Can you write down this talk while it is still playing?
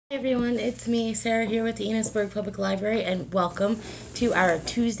Hey everyone, it's me, Sarah, here with the Enosburg Public Library, and welcome to our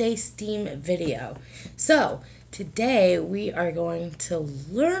Tuesday STEAM video. So, today we are going to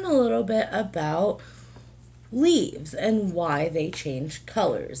learn a little bit about leaves and why they change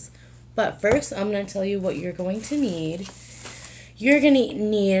colors. But first, I'm going to tell you what you're going to need. You're going to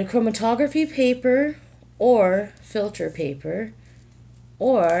need chromatography paper or filter paper,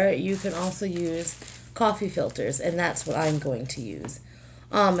 or you can also use coffee filters, and that's what I'm going to use.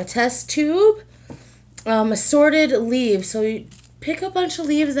 A test tube, assorted leaves. So you pick a bunch of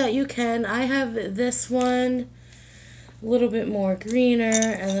leaves that you can. I have this one, a little bit more greener,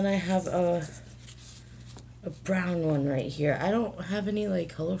 and then I have a brown one right here. I don't have any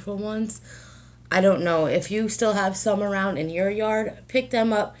like colorful ones. I don't know. If you still have some around in your yard, pick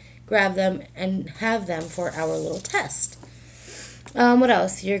them up, grab them, and have them for our little test. What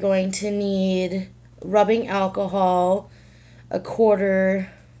else? You're going to need rubbing alcohol, a quarter,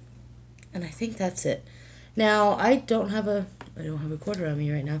 and I think that's it. Now I don't have a quarter on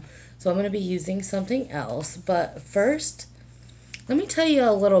me right now, so I'm going to be using something else. But first, let me tell you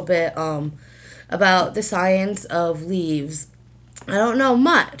a little bit about the science of leaves. I don't know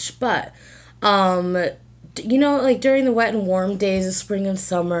much, but you know, like during the wet and warm days of spring and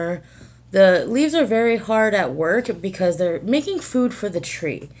summer, the leaves are very hard at work because they're making food for the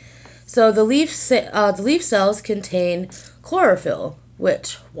tree. So the leaf cells contain chlorophyll,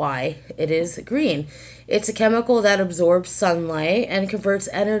 why it is green. It's a chemical that absorbs sunlight and converts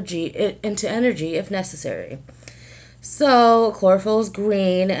energy into energy if necessary. So chlorophyll is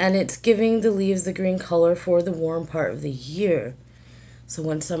green, and it's giving the leaves the green color for the warm part of the year. So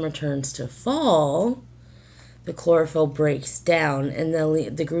when summer turns to fall, the chlorophyll breaks down, and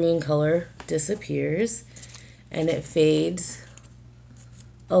the green color disappears, and it fades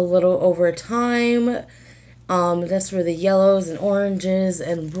a little over time. That's where the yellows and oranges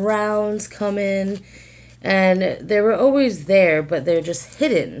and browns come in, and they were always there, but they're just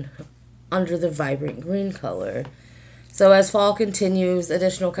hidden under the vibrant green color. So as fall continues,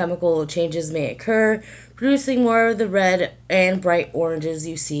 additional chemical changes may occur, producing more of the red and bright oranges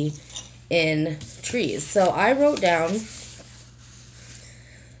you see in trees. So I wrote down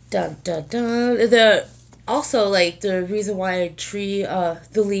also, like, the reason why the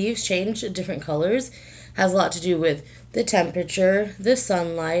leaves change different colors has a lot to do with the temperature, the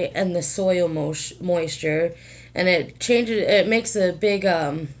sunlight, and the soil moisture, and it makes a big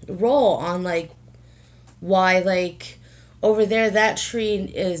role on like why, like, over there that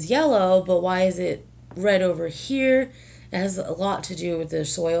tree is yellow, but why is it red over here? It has a lot to do with the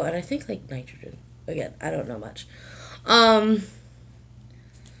soil, and I think like nitrogen. Again, I don't know much.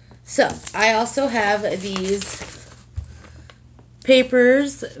 So I also have these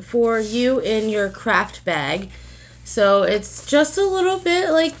papers for you in your craft bag. So it's just a little bit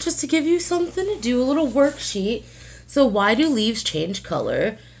like just to give you something to do, a little worksheet. So why do leaves change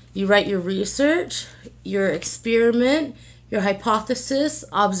color? You write your research, your experiment, your hypothesis,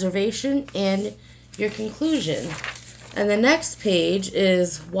 observation, and your conclusion. And the next page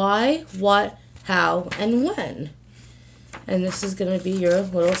is why, what, how, and when. And this is going to be your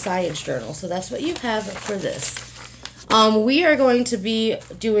little science journal. So that's what you have for this. We are going to be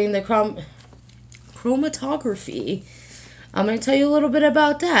doing the chromatography. I'm going to tell you a little bit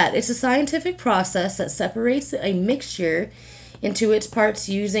about that. It's a scientific process that separates a mixture into its parts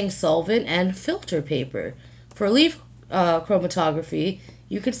using solvent and filter paper. For leaf chromatography,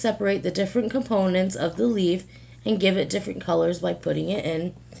 you could separate the different components of the leaf and give it different colors by putting it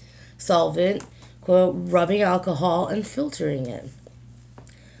in solvent, rubbing alcohol, and filtering it.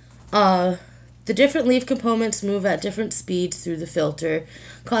 The different leaf components move at different speeds through the filter,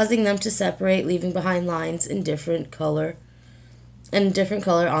 causing them to separate, leaving behind lines in different color on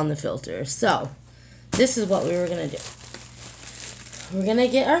the filter. So, this is what we were going to do. We're going to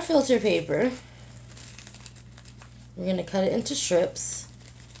get our filter paper. We're going to cut it into strips.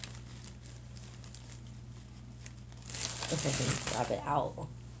 If I can grab it out.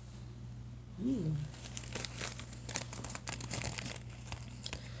 Ooh.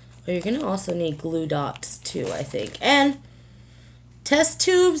 You're going to also need glue dots too, I think. And test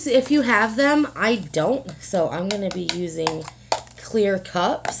tubes, if you have them. I don't, so I'm going to be using clear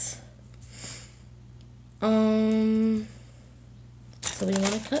cups. So we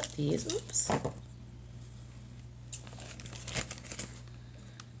want to cut these. Oops.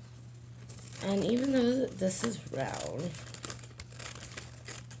 And even though this is round,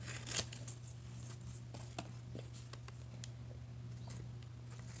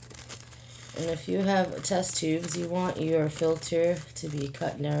 and if you have test tubes, you want your filter to be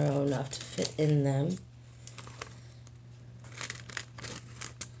cut narrow enough to fit in them.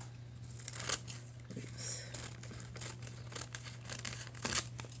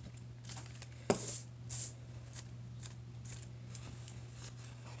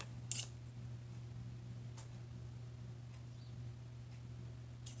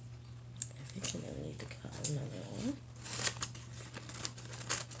 And I need to cut another one.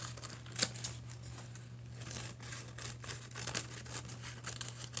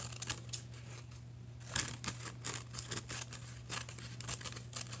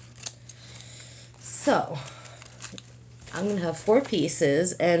 So, I'm going to have 4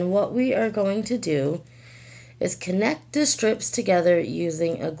 pieces, and what we are going to do is connect the strips together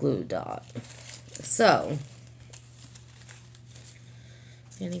using a glue dot. So,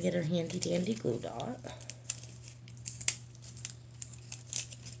 I'm going to get our handy dandy glue dot.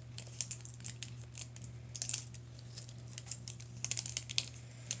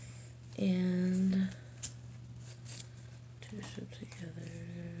 And 2 strips together.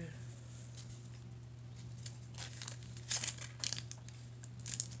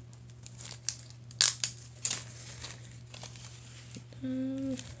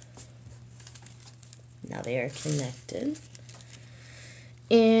 Now they are connected.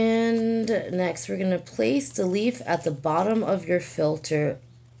 And next we're going to place the leaf at the bottom of your filter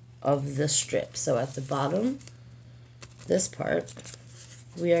of the strip. So at the bottom, this part,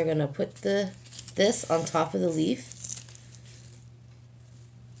 we are going to put this on top of the leaf.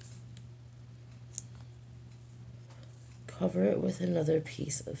 Cover it with another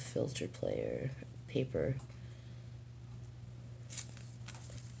piece of filter paper.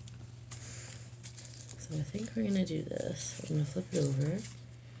 So I think we're going to do this. I'm going to flip it over.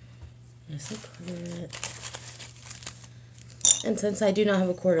 I still cover it. And since I do not have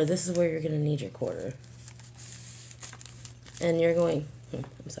a quarter, this is where you're going to need your quarter. And you're going,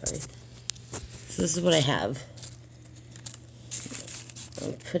 I'm sorry. So this is what I have.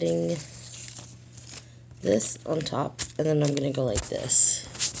 I'm putting this on top, and then I'm going to go like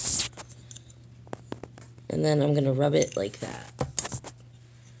this. And then I'm going to rub it like that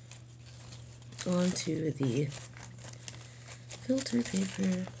onto the filter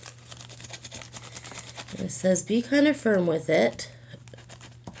paper. And it says be kind of firm with it,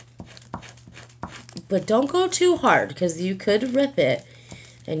 but don't go too hard because you could rip it,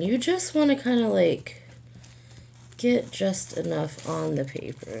 and you just want to kind of like get just enough on the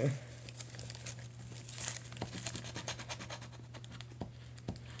paper.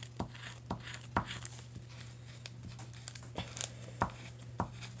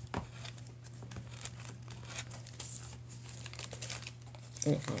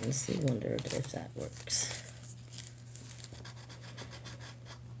 I honestly wondered if that works.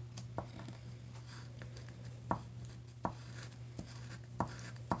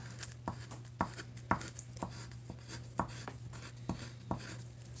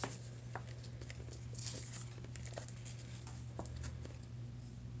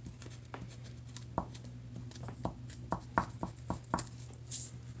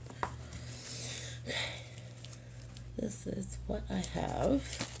 This is what I have.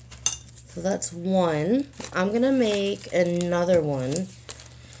 So that's one. I'm going to make another one.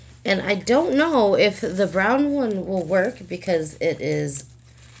 And I don't know if the brown one will work because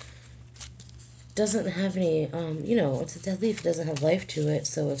doesn't have any, you know, it's a dead leaf. It doesn't have life to it,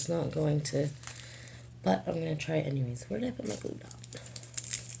 so it's not going to, but I'm going to try it anyways. Where did I put my glue dot?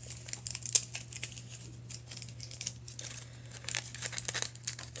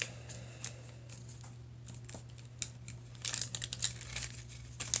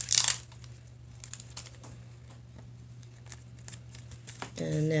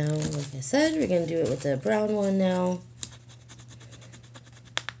 And now, like I said, we're going to do it with the brown one now.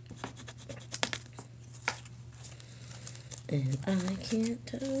 And I can't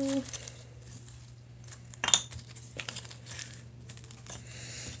tell.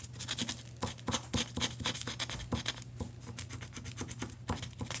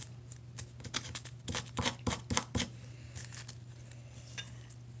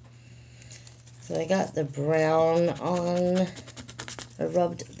 So I got the brown on. I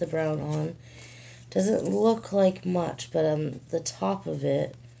rubbed the brown on. Doesn't look like much, but on the top of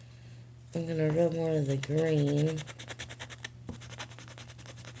it, I'm going to rub more of the green.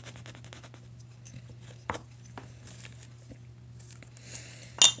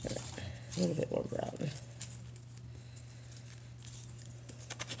 A little bit more brown.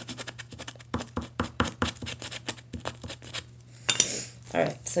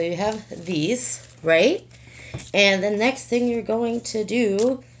 Alright, so you have these, right? And the next thing you're going to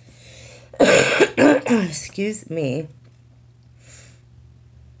do, excuse me.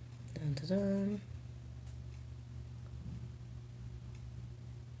 Dun, dun, dun.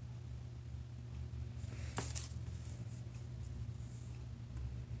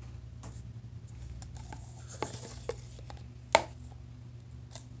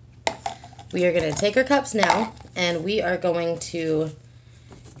 We are going to take our cups now, and we are going to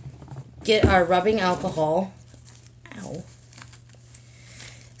get our rubbing alcohol. Ow.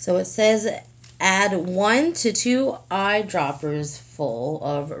 So it says add 1 to 2 eyedroppers full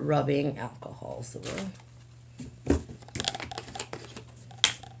of rubbing alcohol. So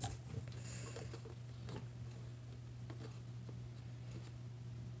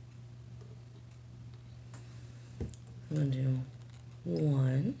I'm going to do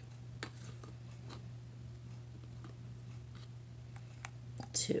 1,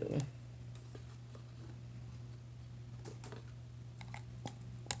 2.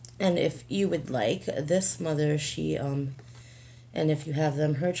 And if you would like, this mother, and if you have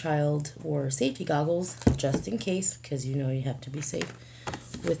them, her child wore safety goggles just in case, because you know you have to be safe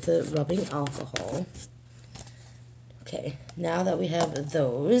with the rubbing alcohol. Okay, now that we have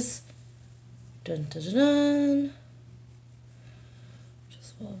those, dun dun dun dun.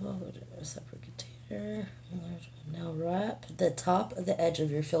 Just put it in a separate container. Now wrap the top of the edge of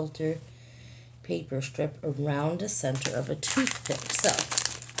your filter paper strip around the center of a toothpick. So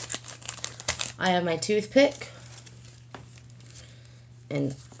I have my toothpick,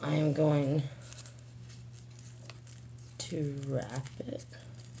 and I am going to wrap it.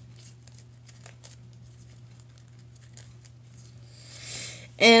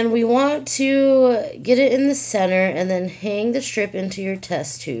 And we want to get it in the center and then hang the strip into your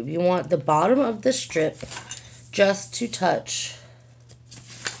test tube. You want the bottom of the strip just to touch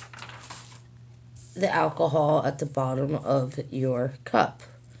the alcohol at the bottom of your cup.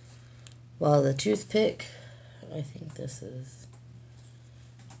 While the toothpick, I think this is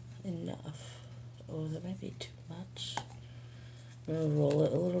enough. Oh, that might be too much. I'm going to roll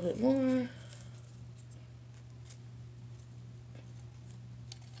it a little bit more.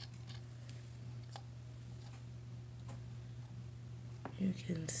 You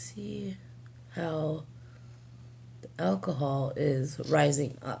can see how the alcohol is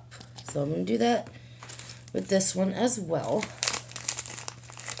rising up. So I'm going to do that with this one as well.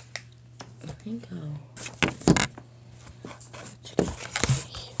 I think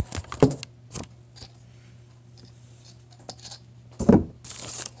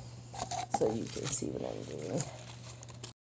so you can see what I'm doing.